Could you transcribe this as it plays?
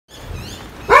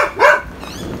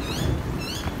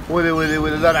ويلي ويلي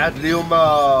ويلي لا عاد اليوم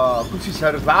كلشي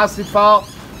سهر في عاصفة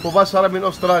مباشرة من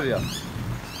أستراليا.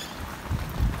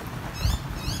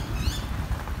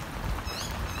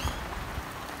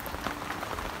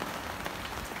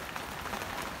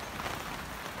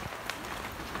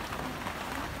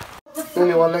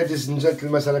 Anyway, ladies and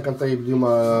gentlemen, مثلا كنطيب اليوم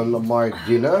المايك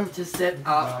دينا. To set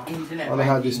up internet I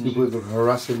had these people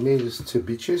harassing me, these two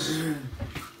bitches.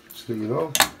 So you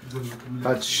know.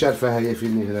 هاد الشرفة هي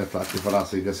فيني هنا طلعت لي في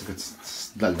راسي جالسة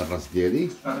كتسدل الراس ديالي.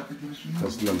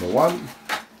 That's number one.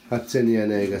 هاد الثانية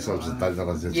أنا جالسة مسدل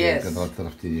الراس ديالي كنضغط في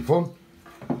التليفون.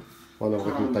 وأنا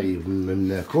بغيت نطيب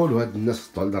ناكل وهاد الناس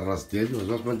طلعوا على الراس ديالي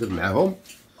وزعما ما ندير معاهم.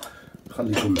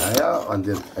 خليكم معايا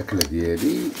غندير الأكلة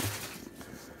ديالي.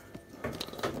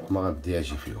 ما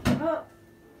غنديهاش فيهم.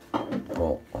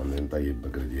 بون غادي نطيب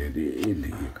البقرة ديالي اللي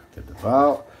هي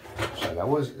كتدفى. شحال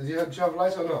هو ديال جاب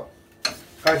لايت ولا لا؟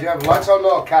 Kai, do you have lights on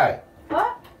or Kai?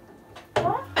 What?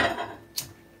 What?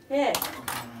 Yeah.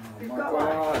 We've got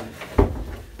one.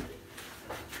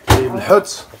 طيب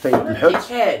الحوت طيب الحوت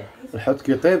Dickhead. الحوت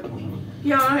كيطيب.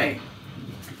 Yeah, I know.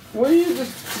 Well, you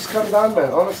just come down,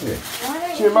 man. Honestly, Why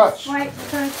don't too you much. just wait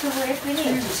till we're finished?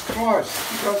 Jesus Christ,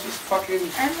 you guys just fucking.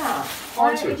 Emma,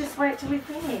 why don't you just wait till we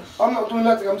finish? I'm not doing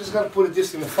nothing. I'm just gonna put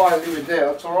this in the fire, leave it there.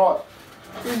 That's all right.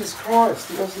 Jesus Christ,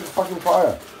 you guys need the fucking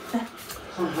fire.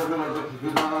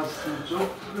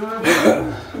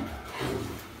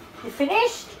 You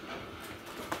finished?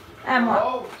 Emma.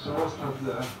 Oh!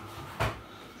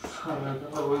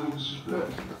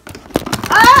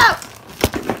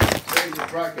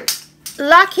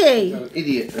 Lucky. You're an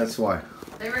idiot. That's why.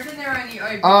 They reckon they're only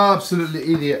open. Absolutely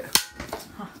idiot.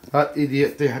 That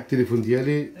idiot. They had telephone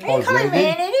diary. Are you calling me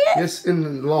an idiot? Yes, in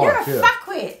live. You're a yeah.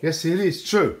 fuckwit. Yes, it is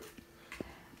true.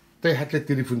 They had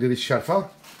التليفون ديالي الشرفة.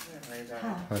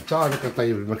 تا أنا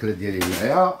كنطيب الماكلة ديالي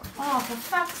هنايا. Oh, for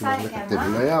fuck's أنا sake, كنطيب Emma.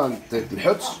 هنايا نطيب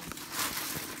الحوت.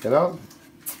 You know?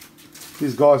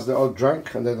 These guys, they're all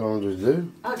drunk and they don't know what to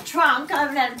do. Oh, drunk? I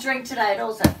haven't had a drink today at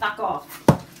all, so fuck off.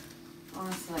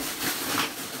 Honestly.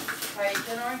 Hey,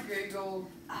 can I Google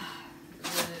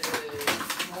the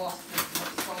lost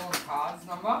stolen cards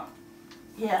number?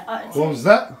 Yeah. What was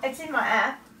that? It's in my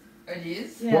app. It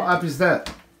is? Yeah. What app is that?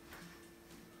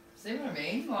 See what I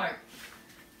mean? Like,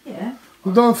 Yeah.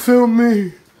 Don't film me.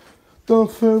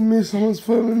 Don't film me. Someone's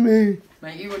filming me.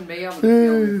 mate, you wouldn't be able to Yeah,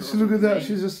 film see, look at that.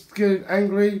 She's just getting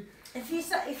angry. If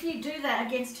you do that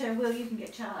against her will, you can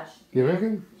get charged. You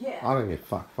reckon? Yeah. I don't give a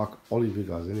fuck. Fuck all of you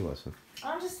guys anyway, so.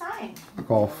 I'm just saying.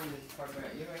 Fuck I off. wouldn't talk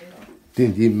about you either.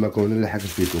 دين ديماكم أنا اللي حاكم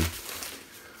فيكم.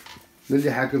 أنا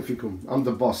اللي حاكم فيكم. I'm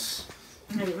the boss.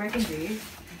 No, you reckon, do you?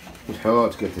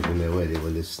 الحوت كيطيب هنا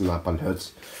والي السنابة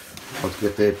الحوت. الحوت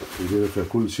كيطيب يديرو فيه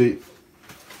كل شيء.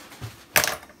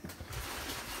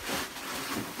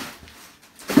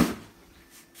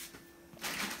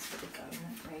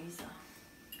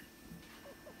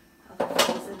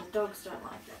 The dogs don't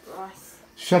like that rice.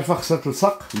 الشرفة خصها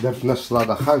تلصق دارت لنا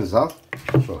الشلاضة خانزة.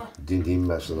 شوف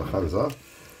ديما الشلاضة خانزة.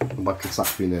 وبغات تلصق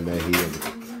فينا ما هي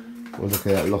وديك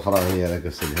الأخرى هي راه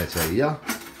جالسة لها تا هي.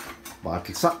 بغات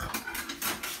تلصق.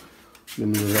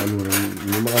 من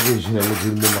غادي نجي على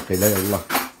ديال المهم واقيلا يلاه.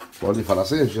 ولي في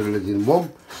راسي نجي على ديال المهم.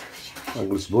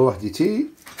 نجلس بوحديتي.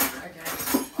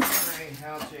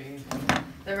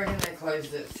 They reckon they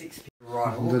closed at 6 p.m.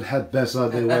 Right. هاد الحباسة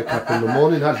they wake up in the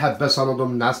morning. هاد الحباسة نوضو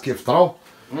من النعاس كيفطرو.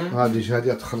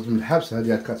 هادي تخرج من الحبس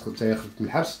هادي كتخرج حتى هي خرجت من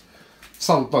الحبس.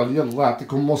 تسلطوا عليا الله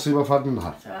يعطيكم مصيبة في هاد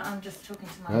النهار. So I'm just talking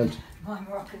to And my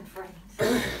Moroccan friends.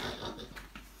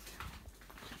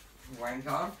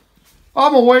 Wanker.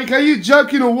 I'm awake. Are you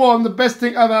joking or what? I'm the best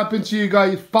thing ever happened to you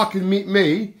guys. You fucking meet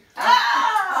me.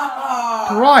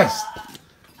 Christ.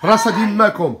 راسا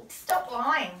ديماكم. Stop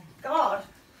lying. God.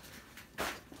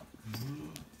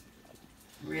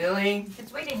 Really?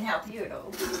 Because we didn't help you at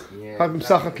all. Yeah. هاد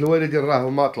مساخة الوالدين راه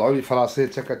هما طلعوا لي في راسي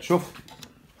انت كتشوف.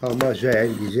 هما جا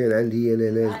عندي جايين عندي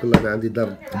انا كل انا عندي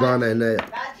دار بانة هنايا.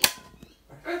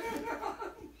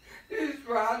 Who's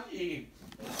Raji?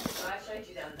 I showed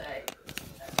you the other day.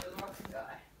 That's the Moroccan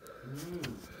guy.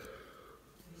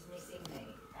 Who's missing me.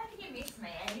 How can you miss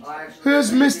me? Who's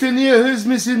missing you? Who's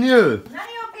missing you? None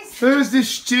of your business. Who's this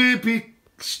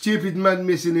stupid man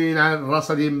missing in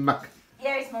راسا ديماك?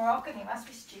 Yeah, he's Moroccan. He must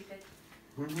be stupid.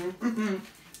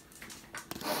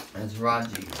 That's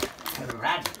Raji.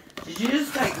 Did you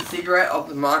just take the cigarette off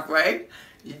the microwave?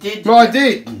 You did. No, I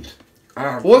didn't.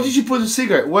 Why did you put the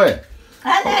cigarette? Where?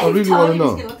 I really wanna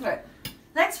know. Look through it.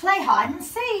 Let's play hide and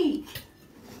seek.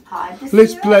 Hide the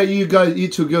Let's cigarette. play. You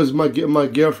two girls, my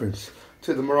girlfriends, to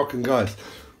the Moroccan guys.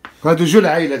 هادو جوج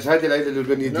العائلات. هادي العائله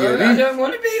الاولانيه No, I ديالي. don't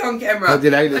want to be on camera. هادي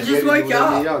العائله I just ديالي woke up.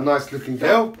 الاولانيه. نايس لوكينغ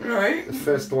جيرل. Right.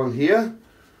 فيرست وان هي.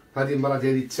 هادي المراه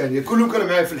ديالي الثانيه. كلهم كانوا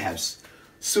معايا في الحبس.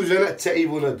 السجناء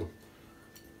التائبون هادو.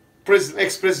 بريزن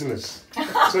اكس بريزنرز.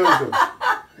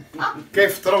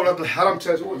 كيفطروا ولاد الحرام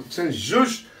حتى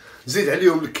الجوج. زيد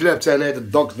عليهم الكلاب تاع هنايا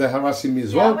الدوغ ذا هراسين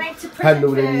ميزون. ها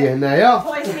الاولانيه هنايا.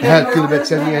 ها الكلبه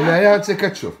الثانيه هنايا. انت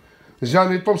كتشوف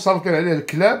جانطو مسلطين عليه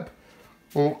الكلاب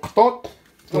والقطوط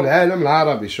والعالم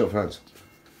العربي. شوف ها انت.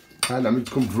 انا عملت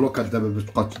لكم فلوكات دابا باش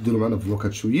تبقاو تديروا معنا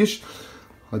فلوكات شويش.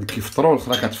 هادي كيفطروا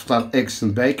الاخرى كتفطر اكس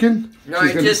اند بايكن. No,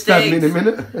 just eggs.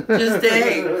 Just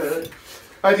eggs.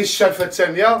 هادي الشافه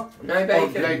الثانيه. No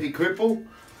bacon. ليدي كريبل.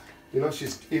 You know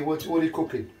she's what are you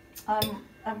cooking?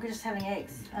 I'm just having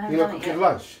eggs. I haven't You're not done it cooking yet.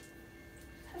 lunch.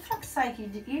 For fuck's sake,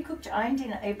 you cooked your own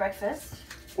dinner, breakfast.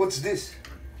 What's this?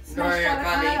 No, I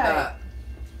can't eat that.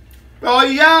 Oh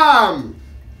yum!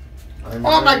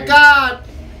 Oh my god!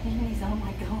 He's, oh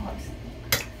my god.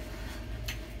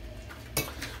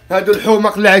 هادو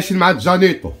الحمق اللي عايشين مع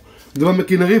جانيطو. دابا ما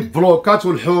كاين غير بلوكات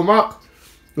والحمق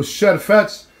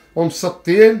والشرفات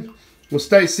ومسطين.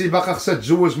 وستايسي باقا خصها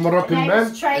تتزوج مروكن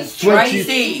مان.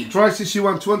 Tracy. Tracy, she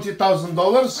won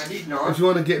 $20,000 I did not. if you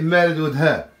want to get married with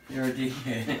her. You're a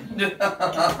dickhead.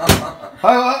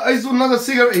 He's another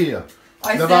cigarette here.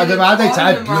 I دابا عاد said it's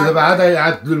on the يتعدلوا. دابا عاد microwave.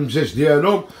 يعدلوا المجاج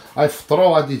ديالهم.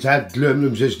 غيفطروا غادي يتعدلوا يعملوا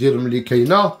المجاج ديالهم اللي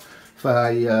كاينه.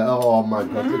 فهي oh my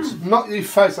god, look, not your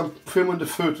face, I'm filming the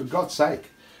food for God's sake.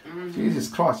 Jesus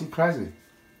Christ, you're crazy.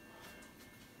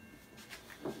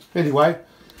 Anyway,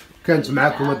 كانت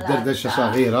معكم الدردشه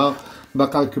صغيره.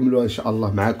 باقا نكملوها ان شاء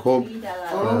الله معكم.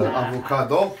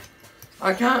 افوكادو.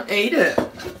 I can't eat it.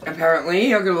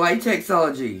 Apparently, I've got a latex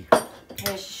allergy.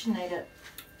 Yeah, she shouldn't eat it.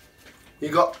 You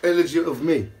got allergy of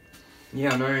me.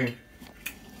 Yeah, I know.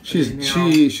 She's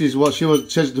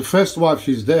the first wife.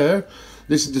 She's there.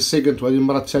 This is the second one.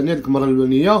 المرة الثانية. ديك المرة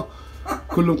الأولانية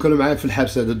كلهم كانوا معايا في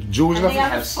الحبس هذا. تزوجنا And في the other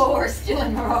الحبس. four are still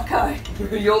in Morocco.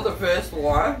 You're the first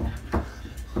wife.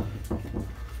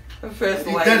 The first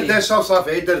lady. دردشه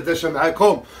وصافي. دردشه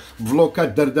معاكم. فلوكات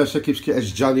دردشه كيفاش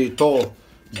كيعيش جانيطو.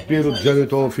 ديروا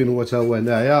جانيطو فين هو تا هو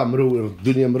هنايا. مرون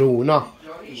الدنيا مرونه.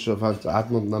 شوف هانت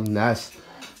عاد نضنا من النعاس.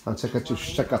 هانت كتشوف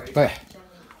الشتا كطيح.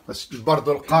 البرد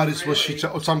والقارس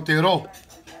والشتاء وتمطيرو.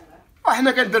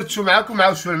 احنا كندردشو معاكم.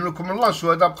 عاوشو نعمل لكم اللانش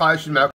وهذا بقى عايشين معاكم.